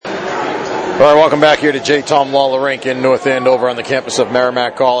All right, welcome back here to J. Tom Lawler Rink in North End over on the campus of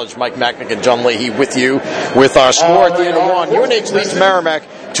Merrimack College. Mike Macknick and John Leahy with you with our score at the end of one. UNH leads Merrimack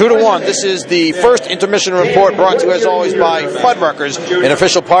 2-1. This is the first intermission report brought to you, as always, by Fuddruckers, an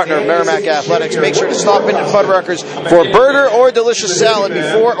official partner of Merrimack Athletics. Make sure to stop in at Fuddruckers for a burger or a delicious salad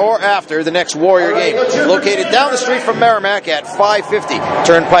before or after the next Warrior game. Located down the street from Merrimack at 550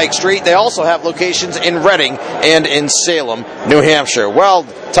 Turnpike Street. They also have locations in Reading and in Salem, New Hampshire. Well,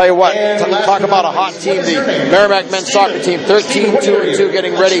 tell you what, talk about a hot team. The Merrimack men's soccer team, 13-2-2,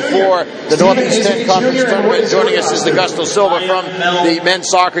 getting ready for the Northeast 10 Conference Tournament. Joining us is Augusto Silva from the men's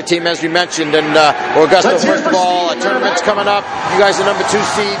soccer team, as we mentioned. And Augusto, first of all, a tournament's coming up. You guys are number 2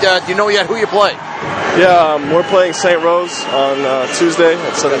 seed. Do you know yet who you play? Yeah, we're playing St. Rose on Tuesday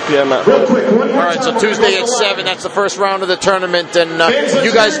at 7 p.m. at home. All right, so Tuesday at 7, that's the first round of the tournament. And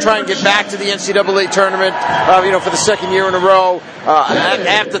you guys try and get back to the NCAA tournament, for the second year in a row. I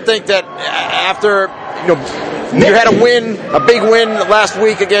have to think that after, you had a big win last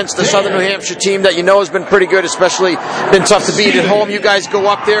week against the Southern New Hampshire team that you know has been pretty good, especially been tough to beat at home. You guys go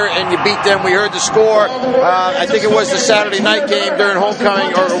up there and you beat them. We heard the score. I think it was the Saturday night game during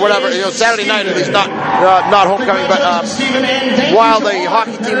homecoming or whatever. Saturday night at least, not homecoming, but while the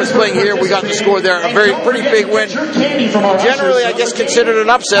hockey team was playing here, we got the score there. A pretty big win. Generally, I guess considered an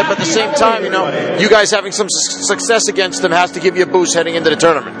upset, but at the same time, you guys having some success against them has to give you a boost heading into the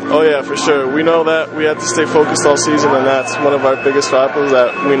tournament. Oh yeah, for sure. We know that we have to stay focused all season, and that's one of our biggest rivals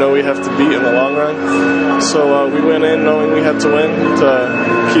that we know we have to beat in the long run. So we went in knowing we had to win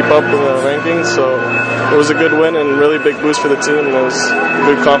to keep up in the rankings. So it was a good win and really big boost for the team, and it was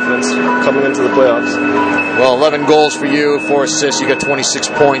good confidence coming into the playoffs. Well, 11 goals for you, 4 assists. You got 26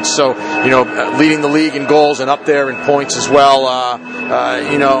 points. So, leading the league in goals and up there in points as well.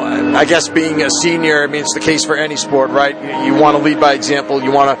 I guess being a senior, it's the case for any sport, right? You want to lead by example.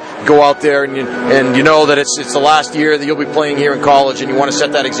 You want to go out there and you know that it's the last year that you'll be playing here in college, and you want to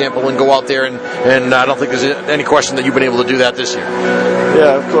set that example and go out there. And I don't think there's any question that you've been able to do that this year.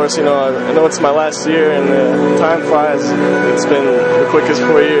 Yeah, of course. I know it's my last year, and time flies. It's been the quickest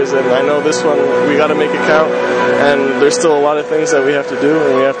 4 years, and I know this one we got to make it count. And there's still a lot of things that we have to do,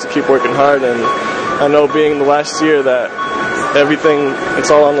 and we have to keep working hard. And I know being the last year that it's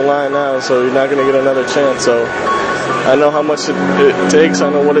all on the line now, so you're not going to get another chance. So I know how much it takes, I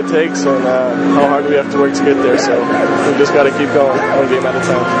know what it takes, and how hard we have to work to get there. So we just got to keep going one game at a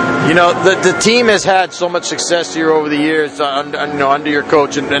time. The team has had so much success here over the years, under your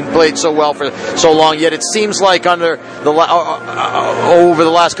coach, and played so well for so long. Yet it seems like over the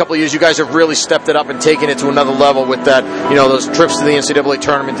last couple of years, you guys have really stepped it up and taken it to another level with that, those trips to the NCAA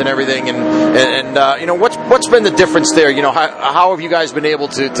tournament and everything. And what's been the difference there? How have you guys been able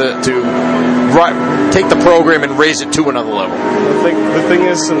to take the program and raise it to another level? I think the thing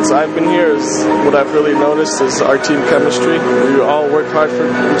is, since I've been here, is what I've really noticed is our team chemistry. We all work hard for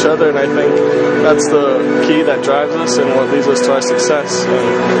each other, and I think that's the key that drives us and what leads us to our success.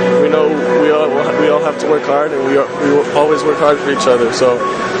 And we know we all have to work hard, and we always work hard for each other. So,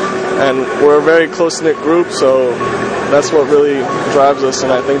 and we're a very close-knit group, so that's what really drives us,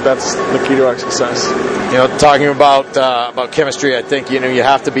 and I think that's the key to our success. Talking about chemistry, I think you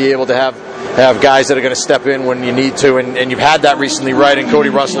have to be able to have guys that are going to step in when you need to, and you've had that recently, right? And Cody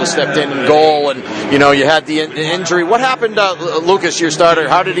Russell has stepped in goal, and you had the injury. What happened, Lucas, your starter?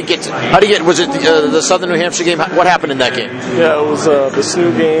 How did he get? Was it the Southern New Hampshire game? What happened in that game? Yeah, it was the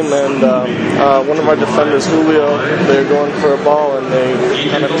SNU game, and one of our defenders, Julio, they were going for a ball, and they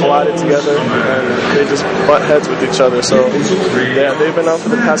kind of collided together, and they just butt heads with each other. So yeah, they've been out for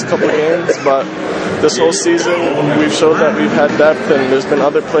the past couple of games, but this whole season we've showed that we've had depth, and there's been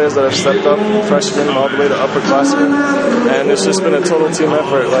other players that have stepped up, freshmen all the way to upperclassmen, and it's just been a total team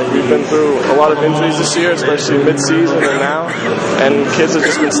effort. We've been through a lot of injuries this year, especially mid-season and now, and kids have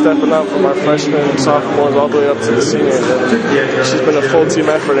just been stepping up from our freshmen and sophomores all the way up to the seniors, and it's just been a full team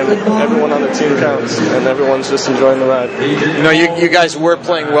effort, and everyone on the team counts, and everyone's just enjoying the ride. You guys were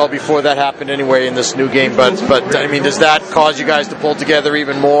playing well before that happened anyway in this new game, but does that cause you guys to pull together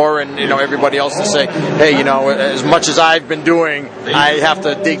even more, and everybody else to say, hey, as much as I've been doing, I have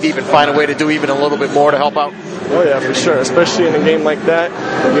to dig deep and find a way to do even a little bit more to help out? Oh yeah, for sure. Especially in a game like that,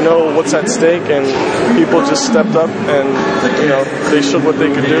 what's at stake, and people just stepped up and they showed what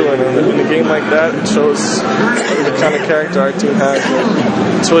they could do. And in a game like that, it shows the kind of character our team has.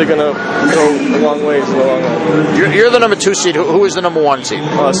 And it's really going to go a long ways in the long run. You're the number 2 seed. Who is the number 1 seed?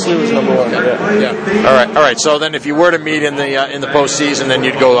 SNU is number 1. Yeah. All right. So then, if you were to meet in the postseason, then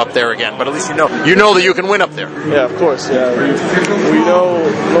you'd go up there again. But at least you know that you can win up there. Yeah, of course. Yeah, we know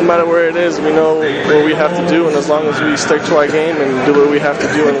no matter where it is, we know what we have to do in as long as we stick to our game and do what we have to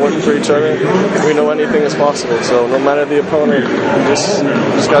do and work for each other, we know anything is possible. So no matter the opponent, we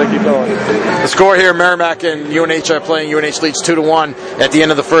just got to keep going. The score here, Merrimack and UNH are playing. UNH leads 2-1 at the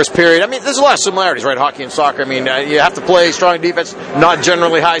end of the first period. I mean, there's a lot of similarities, right? Hockey and soccer. I mean, you have to play strong defense, not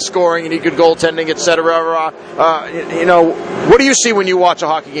generally high scoring. You need good goaltending, etc. You know, what do you see when you watch a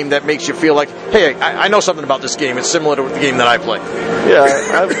hockey game that makes you feel like, hey, I know something about this game. It's similar to the game that I play. Yeah,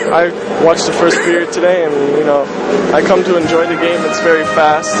 I watched the first period today, and you know, I come to enjoy the game. It's very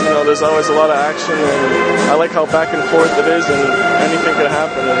fast. You know, there's always a lot of action, and I like how back and forth it is, and anything could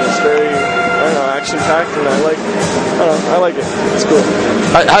happen. And it's very, action-packed, and I like it. It's cool.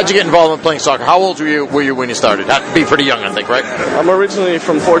 How'd you get involved in playing soccer? How old were you when you started? Had to be pretty young, I think, right? I'm originally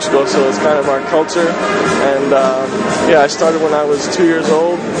from Portugal, so it's kind of our culture. And I started when I was 2 years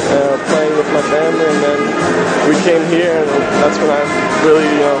old, playing with my family, and then we came here, and that's when I really,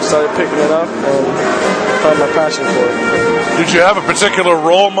 started picking it up and found my passion for it. Did you have a particular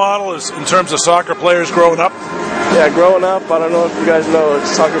role model in terms of soccer players growing up? Yeah, growing up, I don't know if you guys know a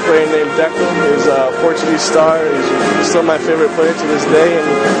soccer player named Deco. He's a Portuguese star. He's still my favorite player to this day.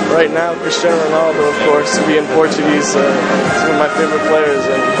 And right now, Cristiano Ronaldo, of course, being Portuguese, is one of my favorite players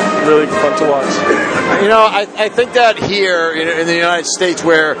and really fun to watch. You know, I think that here in the United States,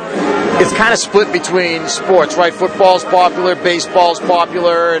 where it's kind of split between sports, right? Football's popular, baseball's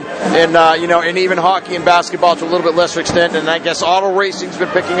popular, and even hockey and basketball to a little bit lesser extent. And I guess auto racing's been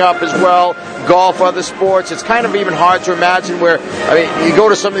picking up as well. Golf, other sports. It's kind of even hard to imagine where, you go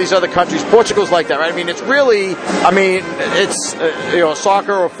to some of these other countries. Portugal's like that, right? I mean, it's really, it's,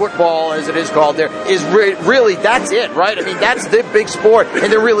 soccer or football, as it is called there, is really, that's it, right? I mean, that's the big sport,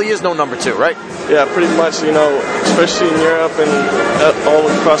 and there really is no number two, right? Yeah, pretty much, especially in Europe and all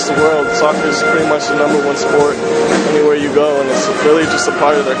across the world, soccer is pretty much the number one sport anywhere you go, and it's really just a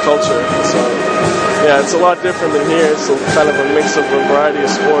part of their culture. So, yeah, it's a lot different than here. It's kind of a mix of a variety of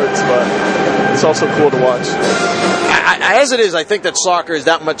sports, but it's also cool to watch. As it is, I think that soccer is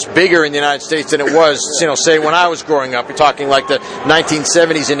that much bigger in the United States than it was, say when I was growing up. You're talking like the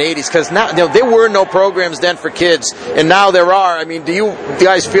 1970s and 80s, because now there were no programs then for kids, and now there are. I mean, do you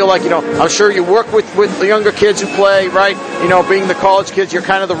guys feel like, I'm sure you work with the younger kids who play, right? Being the college kids, you're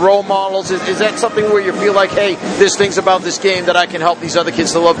kind of the role models. Is that something where you feel like, hey, there's things about this game that I can help these other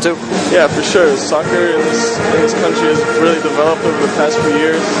kids to love too? Yeah, for sure. Soccer in this country has really developed over the past few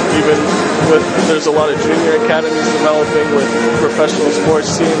years. Even there's a lot of junior academies developing with professional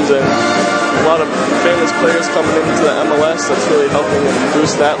sports teams, and a lot of famous players coming into the MLS. That's really helping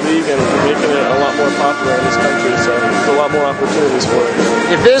boost that league and making it a lot more popular in this country. So there's a lot more opportunities for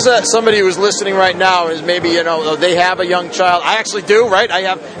it. If there's somebody who's listening right now, is maybe they have a young child. I actually do, right?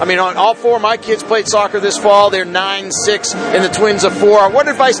 All four of my kids played soccer this fall. They're 9, 6, and the twins are 4. What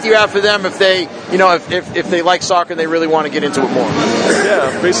advice do you have for them if they, if they like soccer and they really want to get into it more?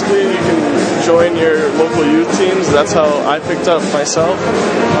 Yeah, basically you can join your local youth teams. That's how I picked up myself.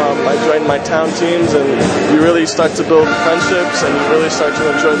 I joined my town teams, and you really start to build friendships, and you really start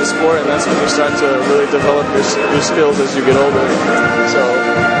to enjoy the sport, and that's when you start to really develop your skills as you get older. So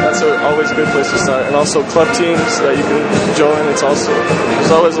that's always a good place to start. And also club teams that you can join.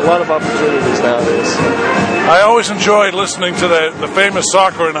 There's always a lot of opportunities nowadays. I always enjoyed listening to the famous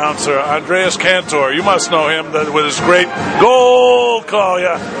soccer announcer, Andreas Cantor. You must know him with his great goal call.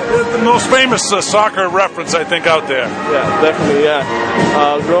 Yeah, the most famous soccer reference, I think, out there. Yeah, definitely,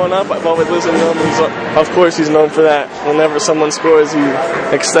 yeah. Growing up, I've always listened to him. Of course, he's known for that. Whenever someone scores, he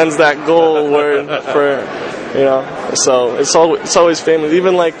extends that goal word for, so it's always famous.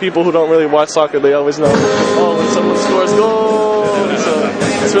 Even like people who don't really watch soccer, they always know, when someone scores, goal. So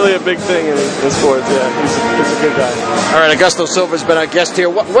it's really a big thing in sports. Yeah, he's a good guy. All right, Augusto Silva's been our guest here.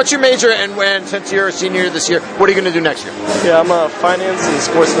 What's your major, and since you're a senior this year, what are you going to do next year? Yeah, I'm a finance and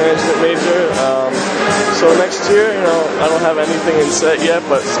sports management major. So next year, I don't have anything in set yet,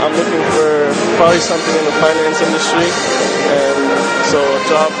 but I'm looking for probably something in the finance industry, and so a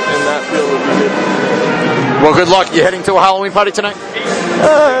job in that field would be good. Well, good luck. You heading to a Halloween party tonight?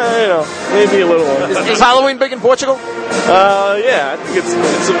 Maybe a little one. Is Halloween big in Portugal? Yeah, I think it's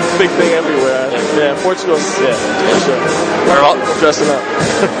a big thing everywhere. Yeah, Portugal's, for sure. All right, dressing up.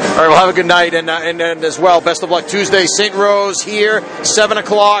 All right, well, have a good night, and as well, best of luck Tuesday, St. Rose here, 7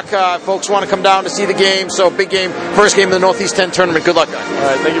 o'clock. Folks want to come down to see the game, so big game, first game of the Northeast 10 tournament. Good luck, guys. All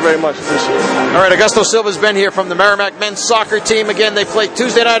right, thank you very much. Appreciate it. All right, Augusto Silva's been here from the Merrimack men's soccer team. Again, they play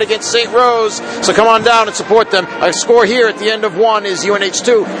Tuesday night against St. Rose, so come on down and support them. A score here at the end of 1 is UNH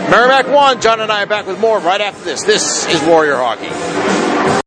 2, Merrimack 1. John and I are back with more right after this. This is Warrior Hockey.